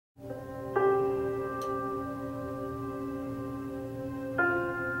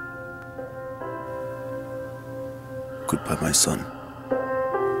Goodbye, my son.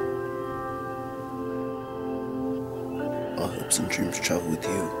 Our hopes and dreams travel with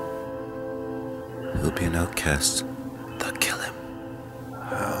you. He'll be an outcast. They'll kill him.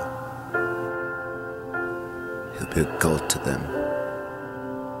 How? He'll be a god to them.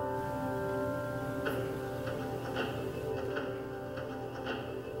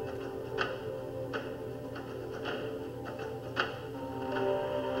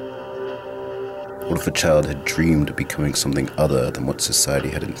 What if a child had dreamed of becoming something other than what society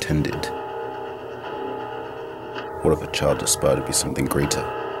had intended? What if a child aspired to be something greater?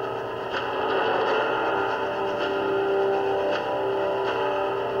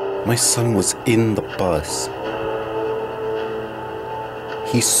 My son was in the bus.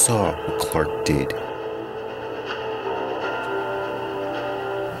 He saw what Clark did.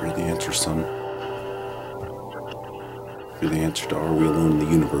 You're the answer, son. You're the answer to are we alone in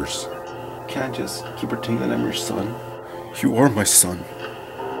the universe? Can't I just keep pretending that I'm your son? You are my son.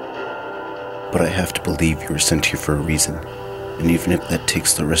 But I have to believe you were sent here for a reason. And even if that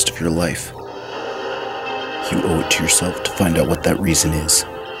takes the rest of your life, you owe it to yourself to find out what that reason is.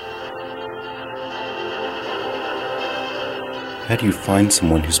 How do you find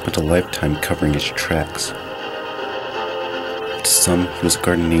someone who spent a lifetime covering his tracks? To some, he was a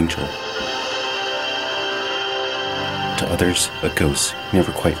guardian angel. To others, a ghost who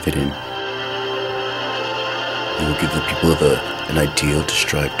never quite fit in. You will give the people of Earth an ideal to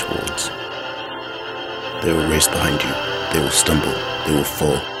strive towards. They will race behind you, they will stumble, they will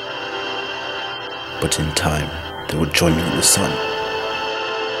fall. But in time, they will join you in the sun.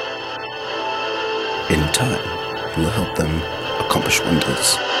 In time, you will help them accomplish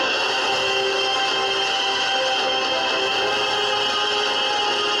wonders.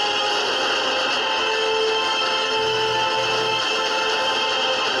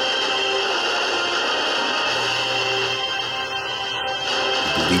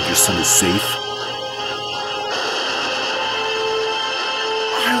 You believe your son is safe?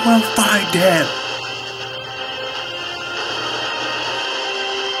 I will find him!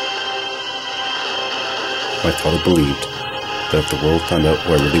 My father believed that if the world found out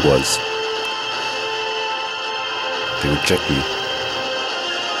who I really was, they would reject me.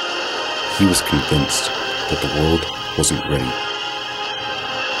 He was convinced that the world wasn't ready.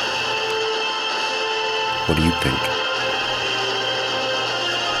 What do you think?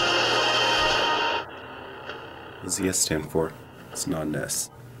 What does the S stand for? It's not an S.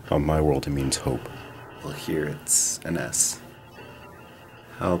 On my world, it means hope. Well, here it's an S.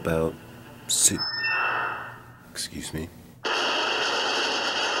 How about soup? Excuse me.